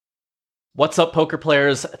What's up, poker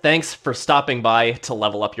players? Thanks for stopping by to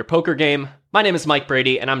level up your poker game. My name is Mike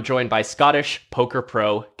Brady, and I'm joined by Scottish poker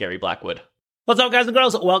pro Gary Blackwood. What's up, guys and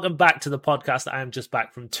girls? Welcome back to the podcast. I am just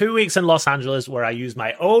back from 2 weeks in Los Angeles, where I use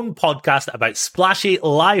my own podcast about splashy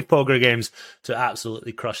live poker games to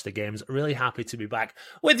absolutely crush the games. Really happy to be back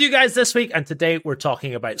with you guys this week. And today we're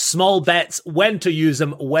talking about small bets, when to use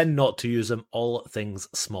them, when not to use them, all things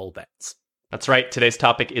small bets. That's right. Today's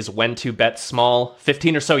topic is when to bet small.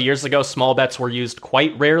 15 or so years ago, small bets were used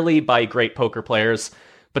quite rarely by great poker players.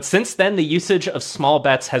 But since then, the usage of small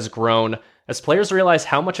bets has grown as players realize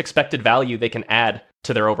how much expected value they can add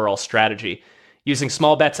to their overall strategy. Using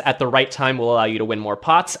small bets at the right time will allow you to win more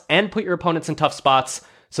pots and put your opponents in tough spots,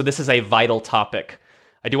 so this is a vital topic.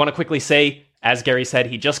 I do want to quickly say, as Gary said,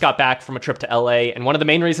 he just got back from a trip to LA, and one of the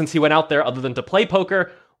main reasons he went out there, other than to play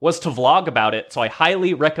poker, was to vlog about it. So I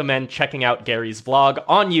highly recommend checking out Gary's vlog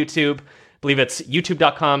on YouTube. I believe it's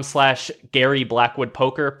youtube.com/Gary Blackwood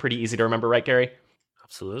Poker. Pretty easy to remember, right, Gary?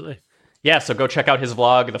 Absolutely. Yeah, so go check out his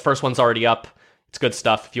vlog. The first one's already up. It's good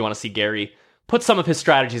stuff if you want to see Gary put some of his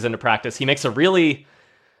strategies into practice. He makes a really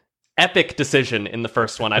epic decision in the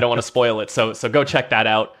first one. I don't want to spoil it, so go check that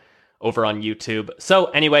out over on YouTube. So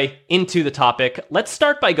anyway, into the topic. Let's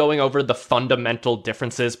start by going over the fundamental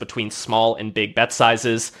differences between small and big bet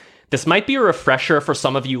sizes. This might be a refresher for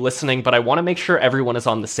some of you listening, but I want to make sure everyone is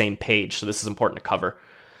on the same page, so this is important to cover.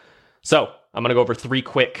 So I'm going to go over three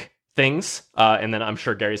quick things, and then I'm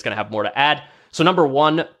sure Gary's going to have more to add. So number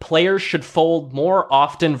one, players should fold more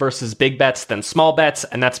often versus big bets than small bets,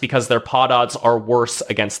 and that's because their pot odds are worse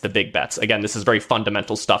against the big bets. Again, this is very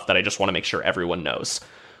fundamental stuff that I just want to make sure everyone knows.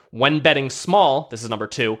 When betting small, this is number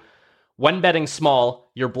two, when betting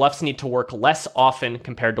small, your bluffs need to work less often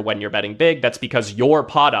compared to when you're betting big. That's because your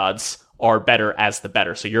pot odds are better as the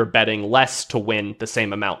better. So you're betting less to win the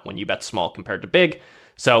same amount when you bet small compared to big.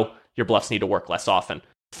 So your bluffs need to work less often.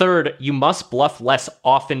 Third, you must bluff less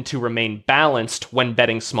often to remain balanced when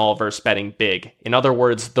betting small versus betting big. In other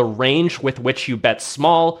words, the range with which you bet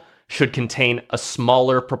small should contain a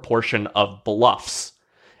smaller proportion of bluffs.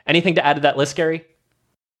 Anything to add to that list, Gary?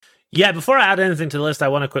 Yeah, before I add anything to the list, I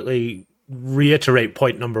want to quickly reiterate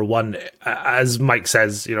point number one. As Mike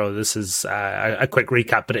says, this is a quick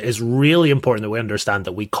recap, but it is really important that we understand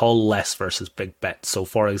that we call less versus big bets. So,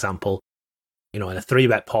 for example, in a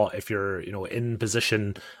 3-bet pot, if you're, in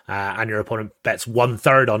position and your opponent bets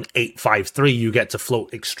 1/3 on 8-5-3, you get to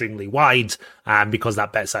float extremely wide because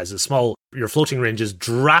that bet size is small. Your floating range is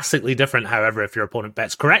drastically different, however, if your opponent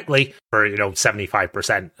bets correctly for,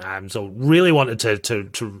 75%. So really wanted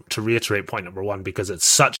to reiterate point number one, because it's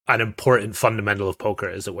such an important fundamental of poker,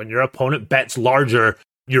 is that when your opponent bets larger,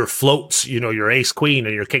 your floats, your ace queen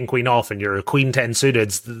and your king queen off and your queen 10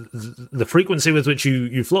 suited, the frequency with which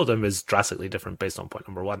you float them is drastically different based on point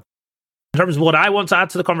number one. In terms of what I want to add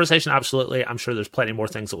to the conversation, absolutely. I'm sure there's plenty more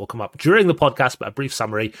things that will come up during the podcast, but a brief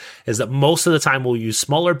summary is that most of the time we'll use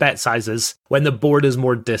smaller bet sizes when the board is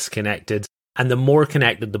more disconnected. And the more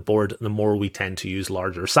connected the board, the more we tend to use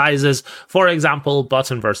larger sizes. For example,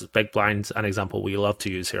 button versus big blind, an example we love to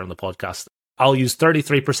use here on the podcast. I'll use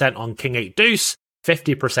 33% on king 8 deuce,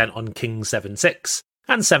 50% on king 7-6,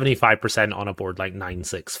 and 75% on a board like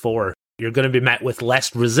 9-6-4. You're going to be met with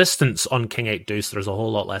less resistance on king 8 deuce. There's a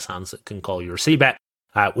whole lot less hands that can call your c-bet,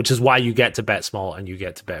 which is why you get to bet small and you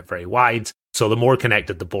get to bet very wide. So the more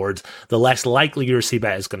connected the board, the less likely your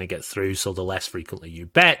c-bet is going to get through, so the less frequently you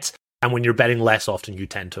bet. And when you're betting less often, you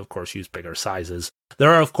tend to, of course, use bigger sizes.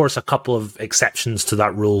 There are, of course, a couple of exceptions to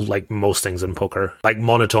that rule, like most things in poker. Like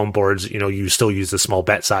monotone boards, you still use the small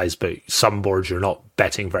bet size, but some boards you're not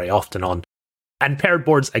betting very often on. And paired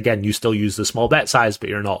boards, again, you still use the small bet size, but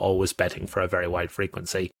you're not always betting for a very wide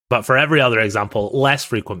frequency. But for every other example, less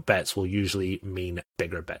frequent bets will usually mean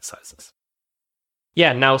bigger bet sizes.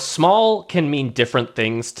 Yeah, now small can mean different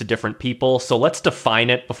things to different people, so let's define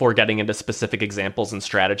it before getting into specific examples and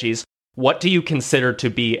strategies. What do you consider to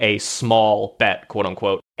be a small bet, quote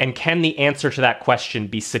unquote? And can the answer to that question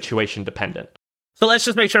be situation dependent? So let's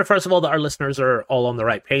just make sure, first of all, that our listeners are all on the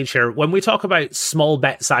right page here. When we talk about small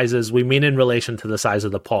bet sizes, we mean in relation to the size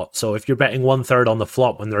of the pot. So if you're betting 1/3 on the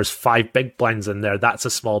flop when there's 5 big blinds in there, that's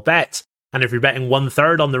a small bet. And if you're betting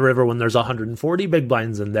 1/3 on the river when there's 140 big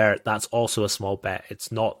blinds in there, that's also a small bet.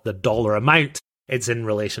 It's not the dollar amount, it's in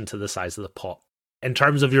relation to the size of the pot. In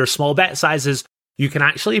terms of your small bet sizes, you can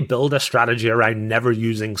actually build a strategy around never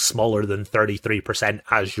using smaller than 33%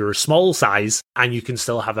 as your small size, and you can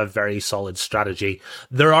still have a very solid strategy.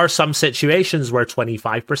 There are some situations where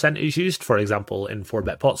 25% is used. For example, in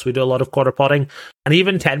 4-bet pots, we do a lot of quarter potting, and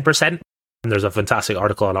even 10%. And there's a fantastic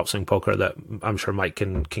article on Upswing Poker that I'm sure Mike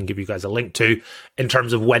can give you guys a link to in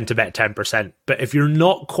terms of when to bet 10%. But if you're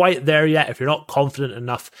not quite there yet, if you're not confident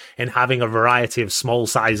enough in having a variety of small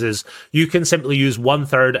sizes, you can simply use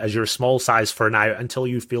 1/3 as your small size for now until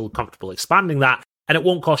you feel comfortable expanding that. And it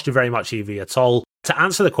won't cost you very much EV at all. To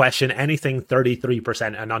answer the question, anything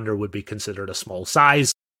 33% and under would be considered a small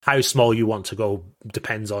size. How small you want to go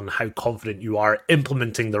depends on how confident you are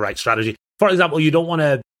implementing the right strategy. For example, you don't want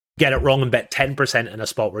to get it wrong and bet 10% in a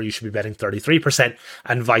spot where you should be betting 33%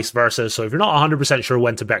 and vice versa. So if you're not 100% sure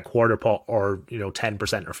when to bet quarter pot or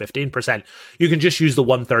 10% or 15%, you can just use the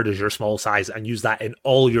 1/3 as your small size and use that in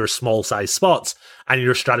all your small size spots, and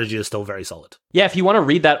your strategy is still very solid. Yeah, if you want to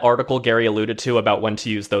read that article Gary alluded to about when to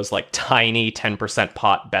use those like tiny 10%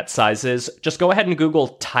 pot bet sizes, just go ahead and Google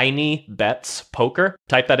tiny bets poker.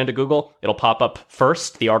 Type that into Google. It'll pop up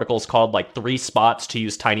first. The article is called like 3 spots to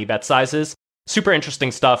use tiny bet sizes. Super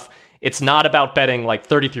interesting stuff. It's not about betting like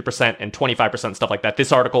 33% and 25% stuff like that.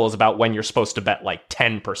 This article is about when you're supposed to bet like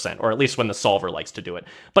 10%, or at least when the solver likes to do it.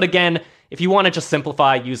 But again, if you want to just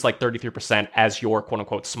simplify, use like 33% as your quote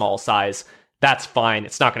unquote small size, that's fine.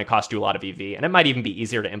 It's not going to cost you a lot of EV, and it might even be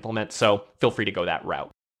easier to implement, so feel free to go that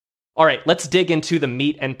route. All right, let's dig into the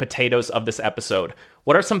meat and potatoes of this episode.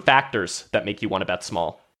 What are some factors that make you want to bet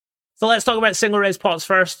small? So let's talk about single raise pots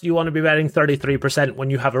first. You want to be betting 33% when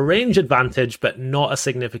you have a range advantage, but not a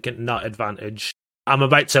significant nut advantage. I'm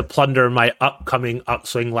about to plunder my upcoming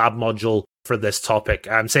Upswing Lab module for this topic.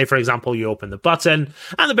 Say, for example, you open the button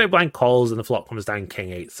and the big blind calls and the flop comes down king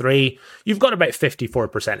 8-3. You've got about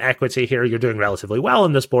 54% equity here. You're doing relatively well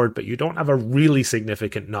on this board, but you don't have a really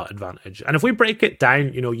significant nut advantage. And if we break it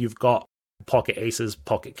down, you've got pocket aces,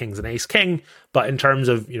 pocket kings, and ace king. But in terms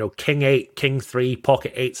of, king 8, king 3,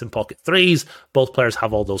 pocket 8s, and pocket 3s, both players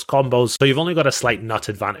have all those combos. So you've only got a slight nut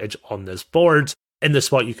advantage on this board. In this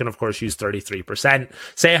spot, you can, of course, use 33%.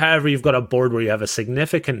 Say, however, you've got a board where you have a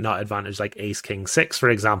significant nut advantage, like ace, king, 6, for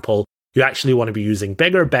example. You actually want to be using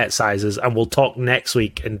bigger bet sizes, and we'll talk next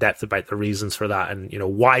week in depth about the reasons for that and,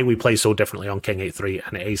 why we play so differently on king 8-3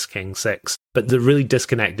 and ace, king, 6. But the really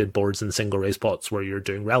disconnected boards and single raise pots where you're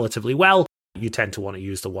doing relatively well, you tend to want to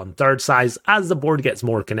use the 1/3 size. As the board gets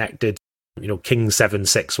more connected, king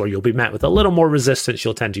 7-6, where you'll be met with a little more resistance,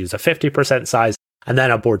 you'll tend to use a 50% size. And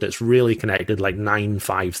then a board that's really connected, like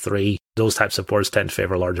 9-5-3, those types of boards tend to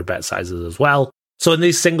favor larger bet sizes as well. So in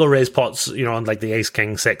these single raise pots, on like the ace,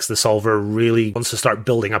 king, 6, the solver really wants to start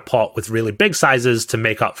building a pot with really big sizes to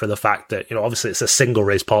make up for the fact that, obviously it's a single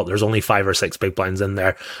raise pot. There's only 5 or 6 big blinds in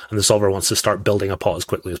there, and the solver wants to start building a pot as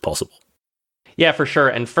quickly as possible. Yeah, for sure.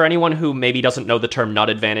 And for anyone who maybe doesn't know the term nut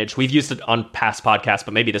advantage, we've used it on past podcasts,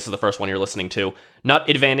 but maybe this is the first one you're listening to. Nut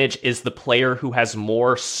advantage is the player who has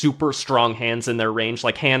more super strong hands in their range,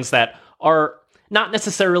 like hands that are not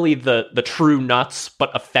necessarily the true nuts, but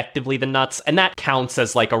effectively the nuts. And that counts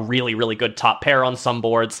as like a really, really good top pair on some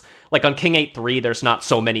boards. Like on king 8-3, there's not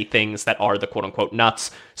so many things that are the quote unquote nuts.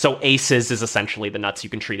 So aces is essentially the nuts. You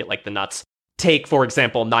can treat it like the nuts. Take, for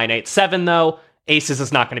example, 9-8-7 though. Aces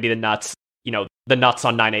is not going to be the nuts. The nuts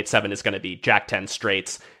on 9-8-7 is going to be jack 10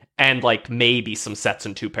 straights and like maybe some sets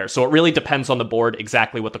and 2 pairs. So it really depends on the board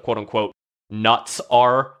exactly what the quote unquote nuts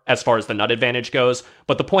are as far as the nut advantage goes.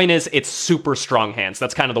 But the point is, it's super strong hands.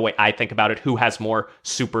 That's kind of the way I think about it. Who has more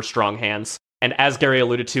super strong hands? And as Gary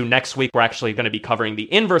alluded to, next week, we're actually going to be covering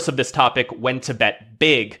the inverse of this topic, when to bet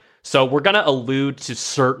big. So we're going to allude to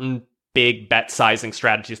certain big bet sizing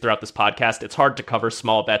strategies throughout this podcast. It's hard to cover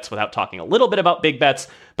small bets without talking a little bit about big bets,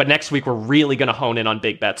 but next week we're really going to hone in on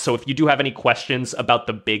big bets. So if you do have any questions about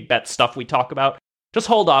the big bet stuff we talk about, just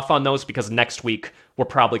hold off on those because next week we're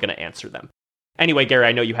probably going to answer them. Anyway, Gary,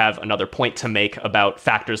 I know you have another point to make about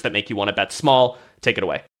factors that make you want to bet small. Take it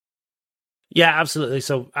away. Yeah, absolutely.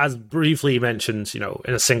 So as briefly mentioned,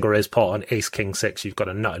 in a single raise pot on ace, king, 6, you've got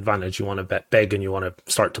a nut advantage. You want to bet big and you want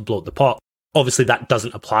to start to bloat the pot. Obviously, that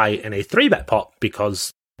doesn't apply in a 3-bet pot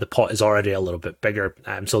because the pot is already a little bit bigger.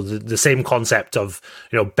 So the same concept of,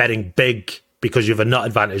 betting big because you have a nut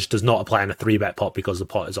advantage does not apply in a 3-bet pot because the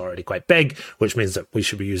pot is already quite big, which means that we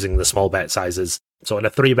should be using the small bet sizes. So in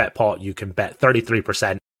a 3-bet pot, you can bet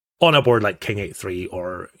 33% on a board like king 8-3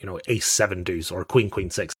 or, ace 7 deuce or queen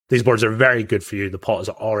 6. These boards are very good for you. The pot is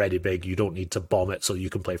already big. You don't need to bomb it so you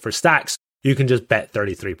can play for stacks. You can just bet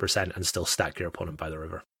 33% and still stack your opponent by the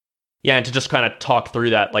river. Yeah, and to just kind of talk through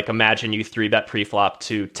that, like imagine you 3-bet pre-flop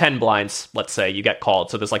to 10 blinds, let's say, you get called.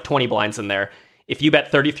 So there's like 20 blinds in there. If you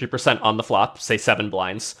bet 33% on the flop, say 7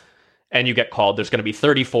 blinds, and you get called, there's going to be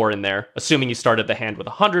 34 in there. Assuming you started the hand with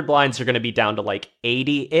 100 blinds, you're going to be down to like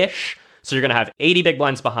 80-ish. So you're going to have 80 big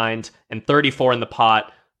blinds behind and 34 in the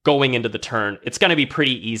pot. going into the turn, it's going to be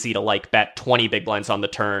pretty easy to like bet 20 big blinds on the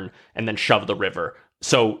turn and then shove the river.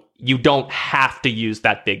 So you don't have to use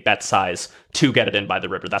that big bet size to get it in by the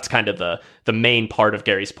river. That's kind of the main part of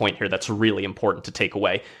Gary's point here that's really important to take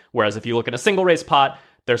away. Whereas if you look at a single raise pot,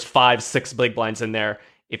 there's 5-6 big blinds in there.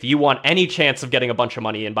 If you want any chance of getting a bunch of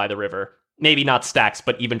money in by the river, maybe not stacks,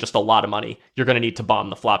 but even just a lot of money, you're going to need to bomb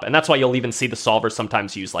the flop. And that's why you'll even see the solver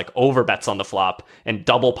sometimes use like over bets on the flop and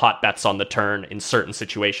double pot bets on the turn in certain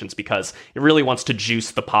situations, because it really wants to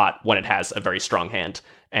juice the pot when it has a very strong hand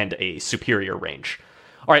and a superior range.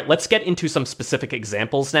 All right, let's get into some specific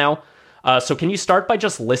examples now. So can you start by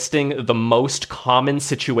just listing the most common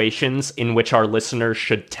situations in which our listeners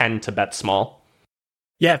should tend to bet small?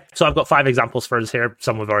 Yeah, so I've got 5 examples for us here.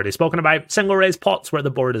 Some we've already spoken about. Single raise pots where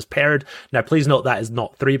the board is paired. Now, please note that is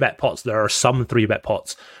not 3-bet pots. There are some 3-bet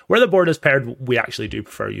pots. Where the board is paired, we actually do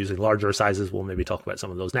prefer using larger sizes. We'll maybe talk about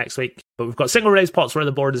some of those next week. But we've got single raise pots where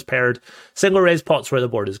the board is paired. Single raise pots where the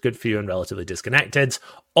board is good for you and relatively disconnected.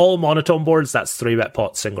 All monotone boards, that's 3-bet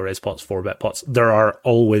pots, single raise pots, 4-bet pots. There are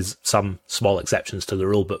always some small exceptions to the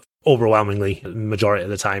rule, but overwhelmingly, majority of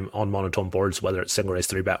the time on monotone boards, whether it's single raise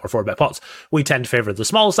 3-bet or 4-bet pots, we tend to favor the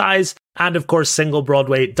small size. And of course, single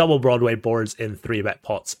Broadway, double Broadway boards in 3-bet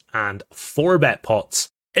pots and 4-bet pots.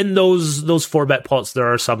 In those 4-bet pots,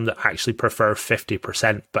 there are some that actually prefer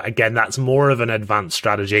 50%. But again, that's more of an advanced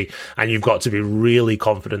strategy, and you've got to be really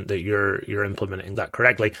confident that you're implementing that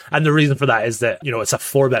correctly. And the reason for that is that, it's a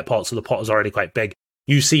 4-bet pot, so the pot is already quite big.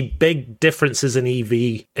 You see big differences in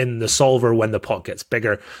EV in the solver when the pot gets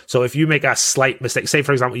bigger. So if you make a slight mistake, say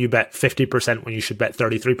for example, you bet 50% when you should bet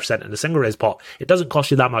 33% in a single raise pot, it doesn't cost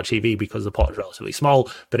you that much EV because the pot is relatively small.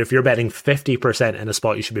 But if you're betting 50% in a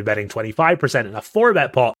spot, you should be betting 25% in a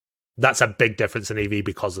 4-bet pot. That's a big difference in EV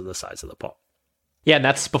because of the size of the pot. Yeah, and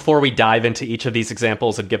that's before we dive into each of these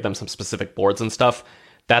examples and give them some specific boards and stuff.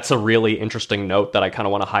 That's a really interesting note that I kind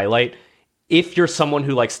of want to highlight. If you're someone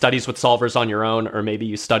who studies with solvers on your own, or maybe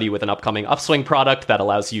you study with an upcoming Upswing product that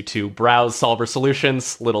allows you to browse solver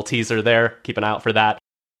solutions, little teaser there, keep an eye out for that.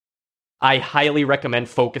 I highly recommend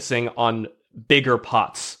focusing on bigger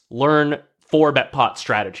pots. Learn 4-bet pot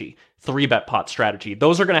strategy, 3-bet pot strategy.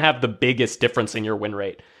 Those are going to have the biggest difference in your win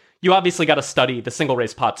rate. You obviously got to study the single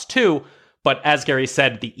raise pots too, but as Gary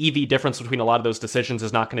said, the EV difference between a lot of those decisions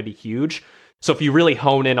is not going to be huge. So if you really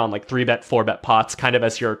hone in on 3-bet, 4-bet pots kind of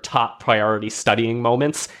as your top priority studying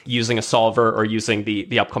moments, using a solver or using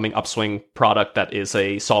the upcoming Upswing product that is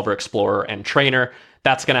a solver explorer and trainer,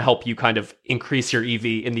 that's going to help you kind of increase your EV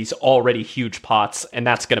in these already huge pots, and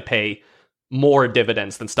that's going to pay more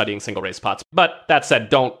dividends than studying single raise pots. But that said,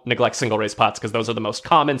 don't neglect single raise pots because those are the most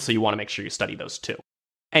common, so you want to make sure you study those too.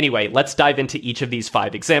 Anyway, let's dive into each of these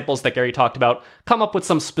 5 examples that Gary talked about, come up with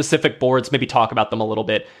some specific boards, maybe talk about them a little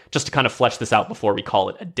bit, just to kind of flesh this out before we call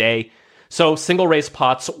it a day. So single raise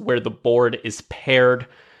pots where the board is paired,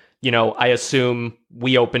 I assume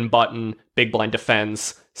we open button, big blind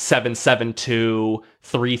defends, 7-7-2,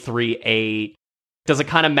 3-3-8. Does it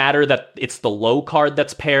kind of matter that it's the low card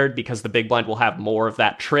that's paired because the big blind will have more of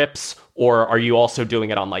that trips? Or are you also doing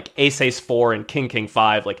it on ace-ace-4 and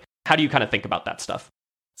king-king-5? How do you kind of think about that stuff?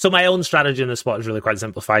 So my own strategy in this spot is really quite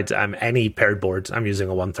simplified. Any paired board, I'm using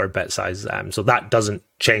a 1/3 bet size. So that doesn't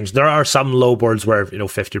change. There are some low boards where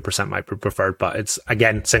 50% might be preferred, but it's,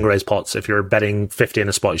 again, single raise pots. If you're betting 50 in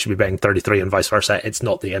a spot, you should be betting 33 and vice versa. It's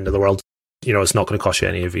not the end of the world. It's not going to cost you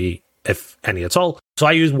any EV, if any at all. So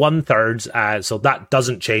I use 1/3. So that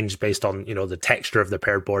doesn't change based on, the texture of the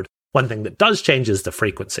paired board. One thing that does change is the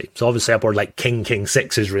frequency. So obviously a board like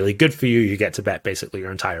King-King-6 is really good for you. You get to bet basically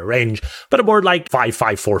your entire range. But a board like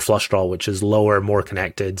 5-5-4 flush draw, which is lower, more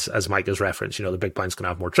connected, as Mike has referenced, the big blind's going to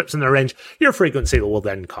have more trips in their range. Your frequency will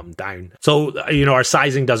then come down. So, our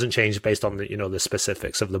sizing doesn't change based on the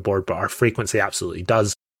specifics of the board, but our frequency absolutely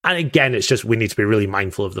does. And again, it's just we need to be really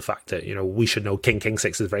mindful of the fact that, we should know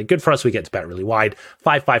King-King-6 is very good for us. We get to bet really wide.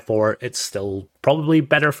 5-5-4, it's still probably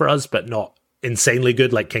better for us, but not insanely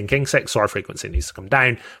good like King-King-6, so our frequency needs to come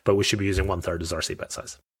down, but we should be using 1/3 as our c-bet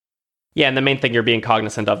size. Yeah, and the main thing you're being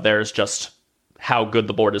cognizant of there is just how good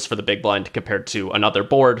the board is for the big blind compared to another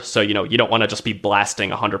board. So, you don't want to just be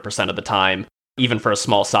blasting 100% of the time, even for a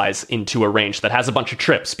small size, into a range that has a bunch of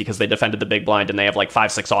trips because they defended the big blind and they have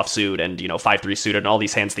 5-6 offsuit and, 5-3 suited and all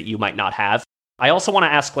these hands that you might not have. I also want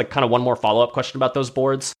to ask kind of one more follow-up question about those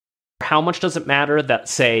boards. How much does it matter that,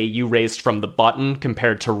 say, you raised from the button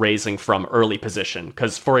compared to raising from early position?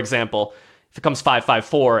 Because, for example, if it comes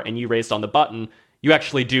 5-5-4 and you raised on the button, you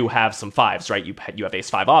actually do have some fives, right? You have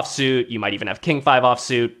ace-5 offsuit. You might even have king-5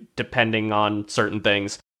 offsuit, depending on certain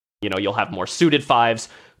things. You'll have more suited fives.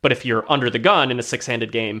 But if you're under the gun in a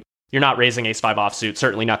 6-handed game, you're not raising ace 5 offsuit,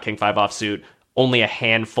 certainly not king 5 offsuit, only a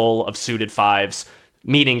handful of suited fives,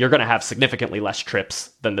 meaning you're going to have significantly less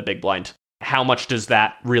trips than the big blind. How much does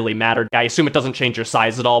that really matter? I assume it doesn't change your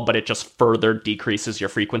size at all, but it just further decreases your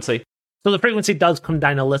frequency. So the frequency does come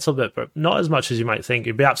down a little bit, but not as much as you might think.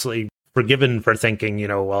 You'd be absolutely forgiven for thinking,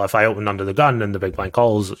 well, if I open under the gun and the big blind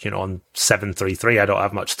calls, on 7-3-3, I don't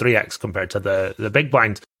have much 3x compared to the big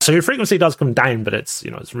blind. So your frequency does come down, but it's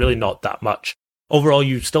really not that much. Overall,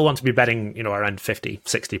 you still want to be betting, around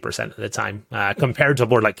 50-60% of the time, compared to a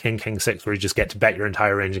board like King 6, where you just get to bet your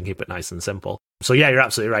entire range and keep it nice and simple. So yeah, you're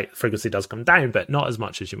absolutely right. Frequency does come down, but not as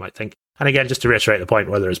much as you might think. And again, just to reiterate the point,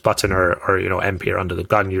 whether it's button or MP or under the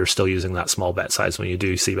gun, you're still using that small bet size when you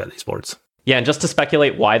do c-bet these boards. Yeah, and just to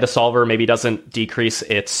speculate why the solver maybe doesn't decrease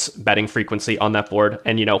its betting frequency on that board,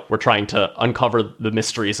 and we're trying to uncover the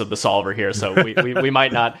mysteries of the solver here, so we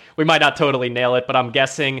might not totally nail it, but I'm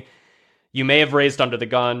guessing you may have raised under the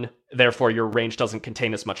gun, therefore your range doesn't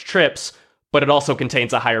contain as much trips, but it also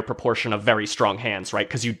contains a higher proportion of very strong hands, right?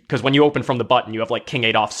 Because when you open from the button, you have like king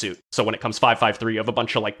 8 offsuit. So when it comes 5-5-3, you have a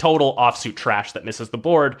bunch of like total offsuit trash that misses the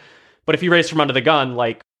board. But if you raise from under the gun,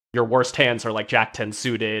 like your worst hands are like Jack 10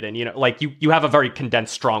 suited, and you have a very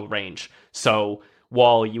condensed strong range. So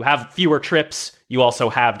while you have fewer trips, you also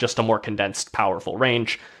have just a more condensed powerful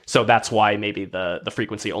range. So that's why maybe the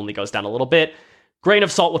frequency only goes down a little bit. Grain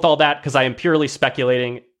of salt with all that, because I am purely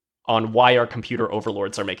speculating on why our computer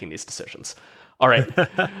overlords are making these decisions. All right,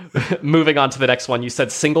 moving on to the next one. You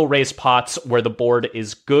said single raised pots where the board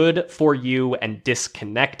is good for you and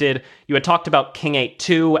disconnected. You had talked about King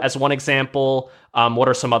 8-2 as one example. What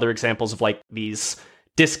are some other examples of like these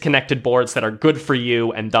disconnected boards that are good for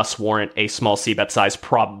you and thus warrant a small c-bet size,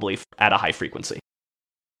 probably at a high frequency?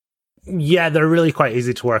 Yeah, they're really quite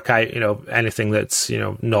easy to work out, anything that's,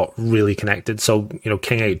 not really connected. So,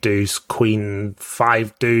 King 8 deuce, Queen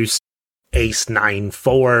 5 deuce, Ace 9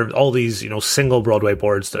 4, all these, single Broadway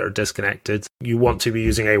boards that are disconnected. You want to be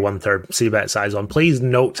using a 1/3 c-bet size on. Please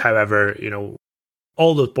note, however,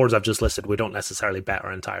 all those boards I've just listed, we don't necessarily bet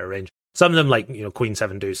our entire range. Some of them, like, Queen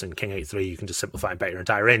 7 deuce and King 8 3, you can just simplify and bet your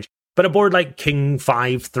entire range. But a board like King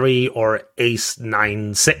 5-3 or Ace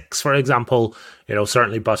 9-6, for example,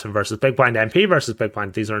 certainly button versus big blind, MP versus big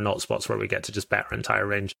blind, these are not spots where we get to just bet our entire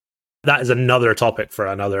range. That is another topic for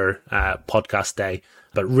another podcast day,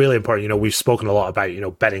 but really important. We've spoken a lot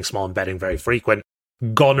about, betting small and betting very frequent.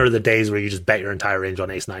 Gone are the days where you just bet your entire range on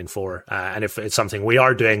Ace 9-4. And if it's something we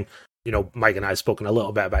are doing, Mike and I have spoken a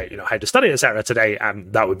little bit about, how to study, etc. today.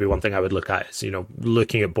 That would be one thing I would look at is,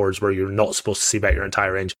 looking at boards where you're not supposed to see bet your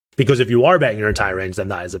entire range. Because if you are betting your entire range, then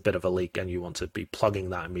that is a bit of a leak and you want to be plugging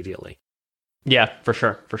that immediately. Yeah, for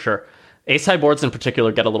sure. Ace high boards in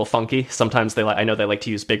particular get a little funky. Sometimes I know they like to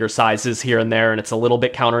use bigger sizes here and there, and it's a little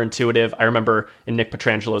bit counterintuitive. I remember in Nick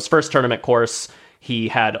Petrangelo's first tournament course, he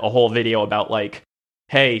had a whole video about like,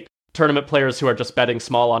 hey, tournament players who are just betting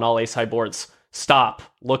small on all ace high boards, stop.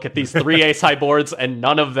 Look at these 3 ace high boards, and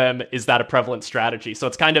none of them is that a prevalent strategy. So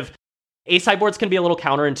it's kind of, ace high boards can be a little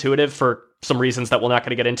counterintuitive for some reasons that we're not going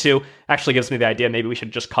to get into. Actually gives me the idea maybe we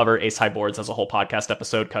should just cover ace high boards as a whole podcast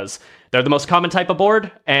episode, because they're the most common type of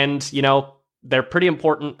board, and they're pretty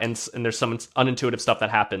important, and there's some unintuitive stuff that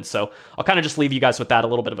happens. So I'll kind of just leave you guys with that, a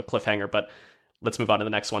little bit of a cliffhanger, but let's move on to the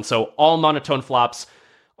next one. So all monotone flops.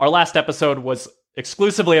 Our last episode was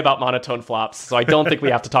exclusively about monotone flops, so I don't think we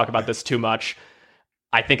have to talk about this too much.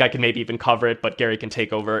 I think I can maybe even cover it, but Gary can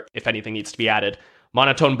take over if anything needs to be added.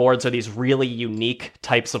 Monotone boards are these really unique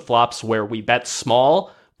types of flops where we bet small,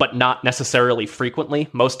 but not necessarily frequently.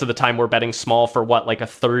 Most of the time we're betting small for like a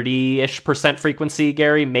 30-ish% frequency,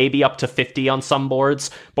 Gary, maybe up to 50 on some boards,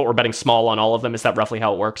 but we're betting small on all of them. Is that roughly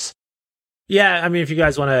how it works? Yeah, I mean, if you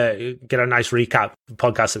guys want to get a nice recap, the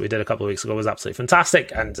podcast that we did a couple of weeks ago was absolutely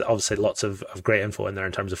fantastic, and obviously lots of great info in there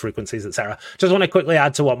in terms of frequencies, etc. Just want to quickly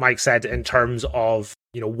add to what Mike said in terms of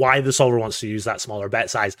why the solver wants to use that smaller bet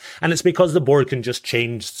size, and it's because the board can just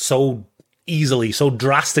change so easily, so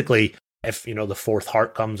drastically if the fourth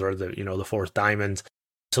heart comes or the fourth diamond.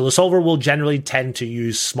 So the solver will generally tend to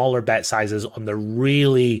use smaller bet sizes on the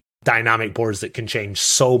really dynamic boards that can change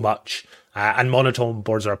so much. And monotone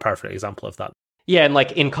boards are a perfect example of that. Yeah, and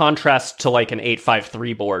like in contrast to like an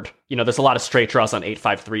 8-5-3 board, there's a lot of straight draws on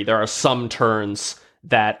 8-5-3. There are some turns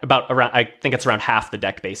that I think it's around half the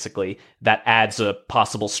deck basically, that adds a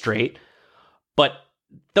possible straight. But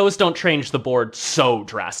those don't change the board so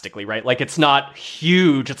drastically, right? Like it's not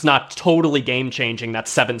huge, it's not totally game changing that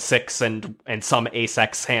 7-6 and some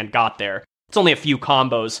ace-x hand got there. It's only a few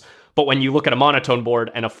combos. But when you look at a monotone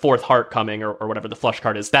board and a fourth heart coming or whatever the flush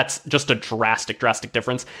card is, that's just a drastic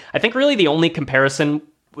difference. I think really the only comparison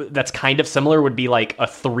that's kind of similar would be like a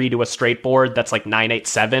 3 to a straight board that's like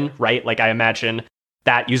 9-8-7, right? Like I imagine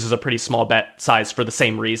that uses a pretty small bet size for the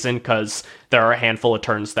same reason, because there are a handful of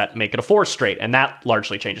turns that make it a 4 straight, and that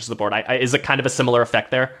largely changes the board. Is it kind of a similar effect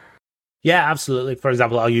there? Yeah, absolutely. For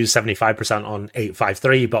example, I'll use 75% on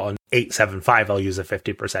 8-5-3, but on 8-7-5, I'll use a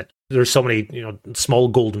 50%. There's so many, small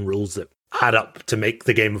golden rules that add up to make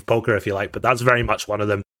the game of poker, if you like, but that's very much one of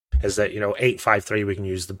them, is that, 8-5-3, we can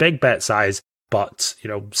use the big bet size, but,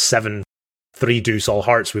 7-3 deuce all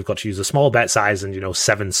hearts, we've got to use a small bet size, and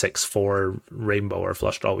 7-6-4 rainbow or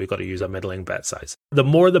flush draw, we've got to use a middling bet size. The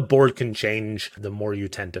more the board can change, the more you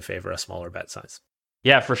tend to favor a smaller bet size.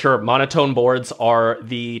 Yeah, for sure. Monotone boards are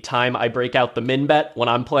the time I break out the min bet when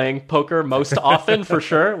I'm playing poker most often, for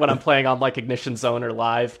sure. When I'm playing on like Ignition Zone or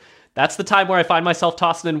live, that's the time where I find myself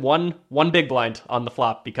tossing in one big blind on the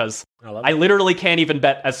flop, because I literally can't even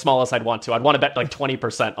bet as small as I'd want to. I'd want to bet like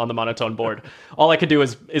 20% on the monotone board. All I could do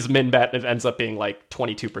is min bet. It ends up being like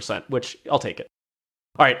 22%, which I'll take it.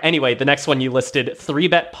 All right, anyway, the next one you listed,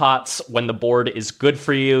 3-bet pots when the board is good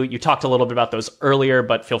for you. You talked a little bit about those earlier,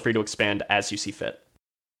 but feel free to expand as you see fit.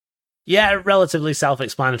 Yeah, relatively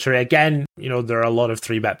self-explanatory. Again, there are a lot of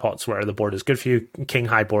 3-bet pots where the board is good for you. King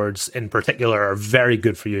high boards in particular are very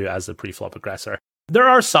good for you as the pre-flop aggressor. There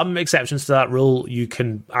are some exceptions to that rule. You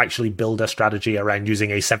can actually build a strategy around using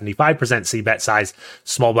a 75% C-bet size,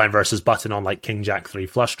 small blind versus button on like King Jack 3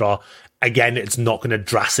 flush draw. Again, it's not going to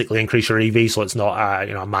drastically increase your EV, so it's not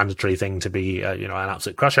a mandatory thing to be an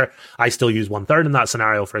absolute crusher. I still use 1/3 in that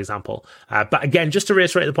scenario, for example. But again, just to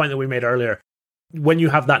reiterate the point that we made earlier, when you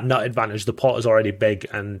have that nut advantage, the pot is already big,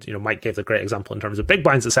 and Mike gave the great example in terms of big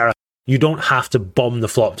blinds, etc. You don't have to bomb the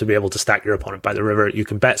flop to be able to stack your opponent by the river. You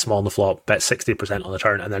can bet small on the flop, bet 60% on the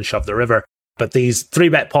turn, and then shove the river. But these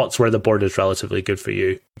 3-bet pots where the board is relatively good for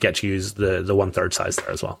you get to use the 1/3 size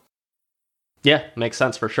there as well. Yeah, makes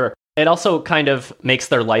sense for sure. It also kind of makes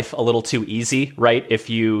their life a little too easy, right? If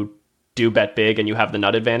you do bet big and you have the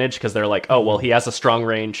nut advantage, because they're like, oh, well, he has a strong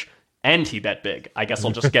range and he bet big. I guess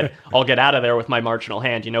I'll just I'll get out of there with my marginal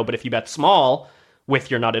hand, But if you bet small with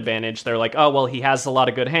your nut advantage, they're like, oh, well, he has a lot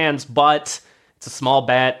of good hands, but it's a small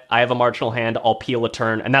bet. I have a marginal hand. I'll peel a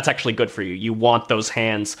turn. And that's actually good for you. You want those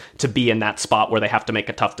hands to be in that spot where they have to make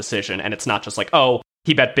a tough decision. And it's not just like, oh,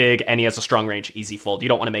 he bet big and he has a strong range, easy fold. You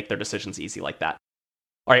don't want to make their decisions easy like that.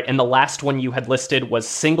 All right, and the last one you had listed was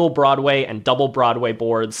single Broadway and double Broadway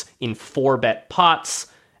boards in 4-bet pots.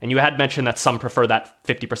 And you had mentioned that some prefer that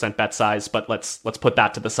 50% bet size, but let's put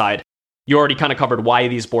that to the side. You already kind of covered why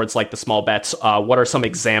these boards like the small bets. What are some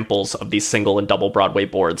examples of these single and double Broadway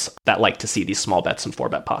boards that like to see these small bets in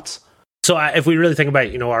 4-bet pots? So if we really think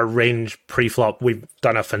about, our range pre-flop, we've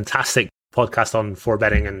done a fantastic podcast on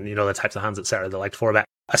 4-betting and, the types of hands, etc. that like to 4-bet.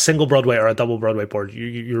 A single Broadway or a double Broadway board,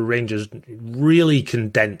 your range is really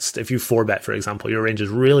condensed. If you 4-bet, for example, your range is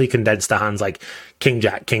really condensed to hands like King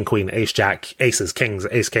Jack, King Queen, Ace Jack, Aces, Kings,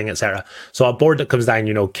 Ace King, etc. So a board that comes down,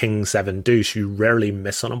 King 7 deuce, you rarely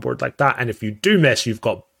miss on a board like that. And if you do miss, you've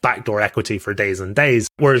got backdoor equity for days and days.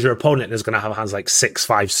 Whereas your opponent is going to have hands like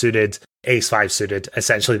 6-5 suited, Ace 5 suited.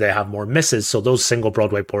 Essentially, they have more misses. So those single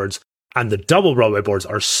Broadway boards and the double Broadway boards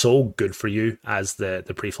are so good for you as the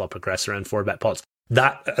pre-flop aggressor in 4-bet pots.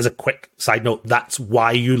 That, as a quick side note, that's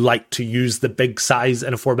why you like to use the big size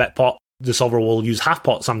in a 4-bet pot. The solver will use half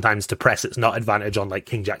pot sometimes to press its nut advantage on like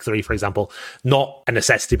King Jack 3, for example. Not a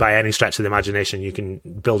necessity by any stretch of the imagination. You can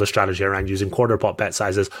build a strategy around using quarter pot bet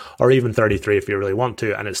sizes or even 33 if you really want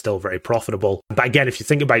to, and it's still very profitable. But again, if you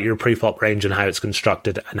think about your pre-flop range and how it's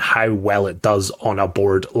constructed and how well it does on a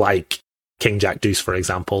board like King Jack Deuce, for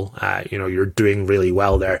example, you're doing really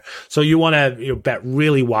well there. So you want to bet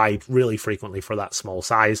really wide, really frequently for that small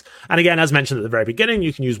size. And again, as mentioned at the very beginning,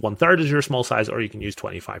 you can use 1/3 as your small size, or you can use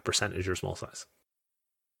 25% as your small size.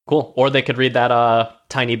 Cool. Or they could read that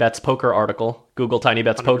Tiny Bets Poker article. Google Tiny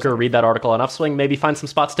Bets 100%. Poker, read that article on Upswing, maybe find some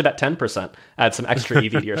spots to bet 10%, add some extra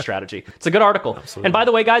EV to your strategy. It's a good article. Absolutely. And by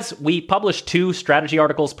the way, guys, we publish 2 strategy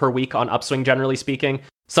articles per week on Upswing, generally speaking.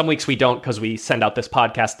 Some weeks we don't because we send out this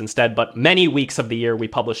podcast instead, but many weeks of the year we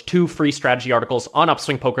publish 2 free strategy articles on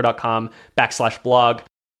upswingpoker.com/blog.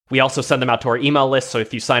 We also send them out to our email list, so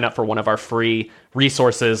if you sign up for one of our free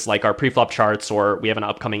resources like our preflop charts, or we have an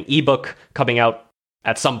upcoming ebook coming out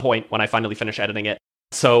at some point when I finally finish editing it.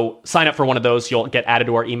 So sign up for one of those, you'll get added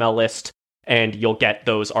to our email list, and you'll get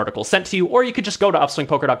those articles sent to you, or you could just go to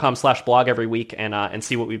upswingpoker.com/blog every week and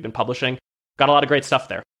see what we've been publishing. Got a lot of great stuff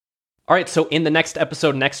there. All right, so in the next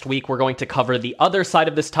episode next week, we're going to cover the other side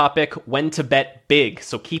of this topic, when to bet big.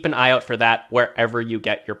 So keep an eye out for that wherever you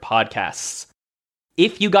get your podcasts.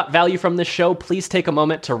 If you got value from this show, please take a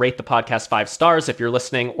moment to rate the podcast 5 stars if you're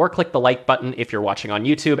listening, or click the like button if you're watching on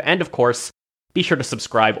YouTube. And of course, be sure to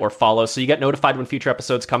subscribe or follow so you get notified when future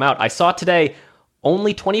episodes come out. I saw today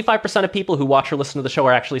only 25% of people who watch or listen to the show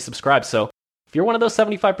are actually subscribed. So if you're one of those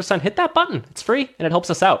 75%, hit that button. It's free and it helps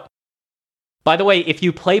us out. By the way, if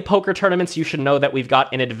you play poker tournaments, you should know that we've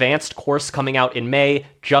got an advanced course coming out in May,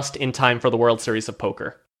 just in time for the World Series of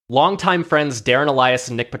Poker. Longtime friends Darren Elias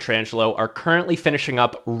and Nick Petrangelo are currently finishing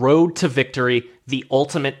up Road to Victory, the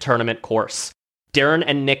ultimate tournament course. Darren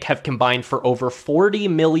and Nick have combined for over $40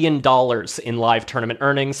 million in live tournament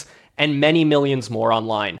earnings, and many millions more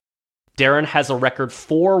online. Darren has a record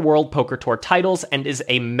 4 World Poker Tour titles and is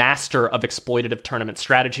a master of exploitative tournament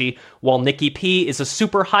strategy, while Nicky P is a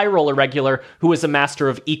super high roller regular who is a master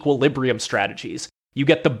of equilibrium strategies. You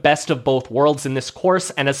get the best of both worlds in this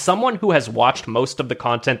course, and as someone who has watched most of the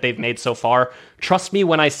content they've made so far, trust me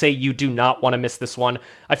when I say you do not want to miss this one.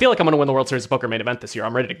 I feel like I'm going to win the World Series of Poker main event this year.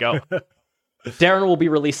 I'm ready to go. Darren will be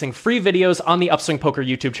releasing free videos on the Upswing Poker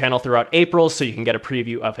YouTube channel throughout April, so you can get a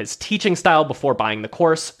preview of his teaching style before buying the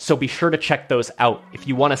course, so be sure to check those out. If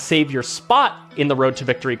you want to save your spot in the Road to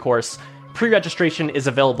Victory course, pre-registration is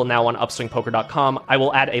available now on upswingpoker.com. I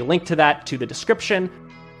will add a link to that to the description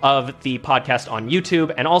of the podcast on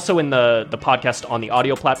YouTube, and also in the podcast on the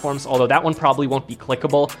audio platforms, although that one probably won't be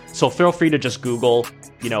clickable, so feel free to just Google,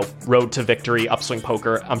 Road to Victory, Upswing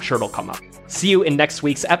Poker. I'm sure it'll come up. See you in next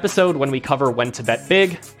week's episode when we cover when to bet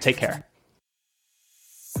big. Take care.